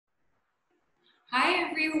Hi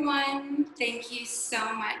everyone, thank you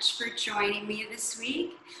so much for joining me this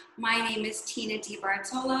week. My name is Tina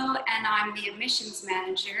DiBartolo and I'm the admissions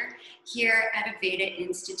manager here at Aveda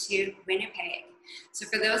Institute, Winnipeg. So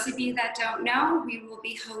for those of you that don't know, we will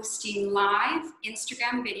be hosting live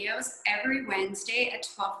Instagram videos every Wednesday at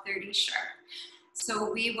 12:30 sharp.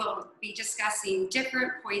 So we will be discussing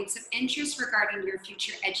different points of interest regarding your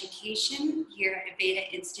future education here at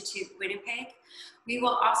Aveda Institute, Winnipeg. We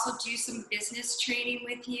will also do some business training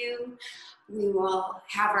with you. We will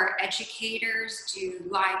have our educators do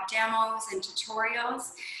live demos and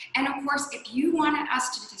tutorials. And of course, if you want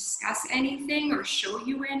us to discuss anything or show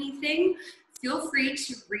you anything, feel free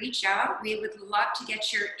to reach out. We would love to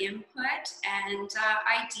get your input and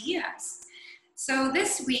ideas. So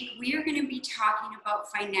this week, we are going to be talking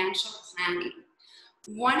about financial planning.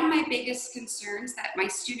 One of my biggest concerns that my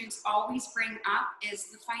students always bring up is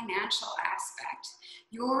the financial aspect.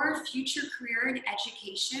 Your future career in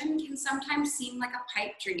education can sometimes seem like a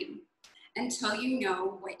pipe dream until you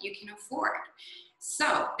know what you can afford.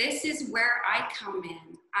 So this is where I come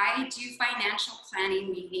in. I do financial planning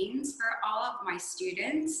meetings for all of my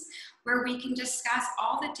students where we can discuss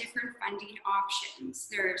all the different funding options.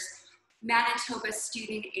 There's Manitoba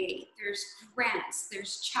Student Aid, there's grants,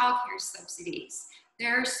 there's childcare subsidies.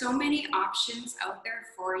 There are so many options out there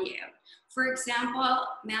for you. For example,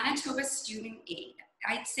 Manitoba Student Aid.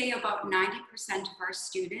 I'd say about 90% of our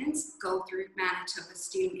students go through Manitoba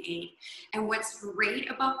Student Aid. And what's great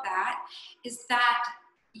about that is that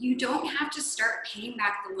you don't have to start paying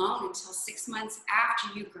back the loan until 6 months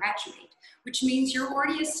after you graduate, which means you're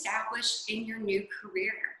already established in your new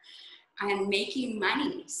career and making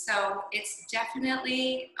money. So it's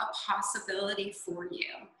definitely a possibility for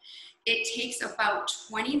you. It takes about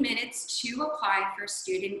 20 minutes to apply for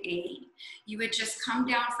student aid. You would just come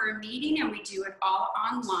down for a meeting and we do it all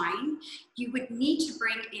online. You would need to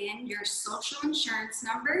bring in your social insurance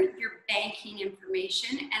number, your banking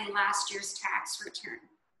information, and last year's tax return.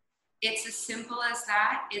 It's as simple as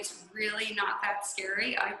that. It's really not that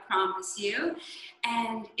scary, I promise you.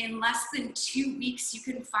 And in less than 2 weeks, you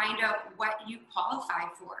can find out what you qualify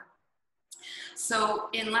for. So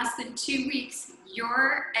in less than 2 weeks,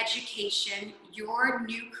 your education, your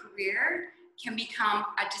new career can become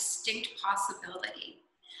a distinct possibility.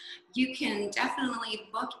 You can definitely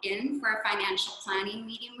book in for a financial planning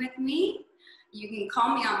meeting with me. You can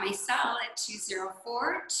call me on my cell at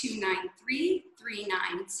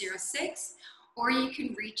 204-293-3906, or you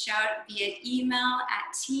can reach out via email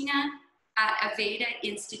at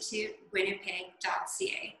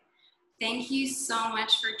tina@avedainstitutewinnipeg.ca. Thank you so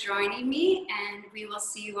much for joining me, and we will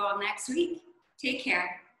see you all next week. Take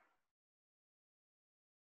care.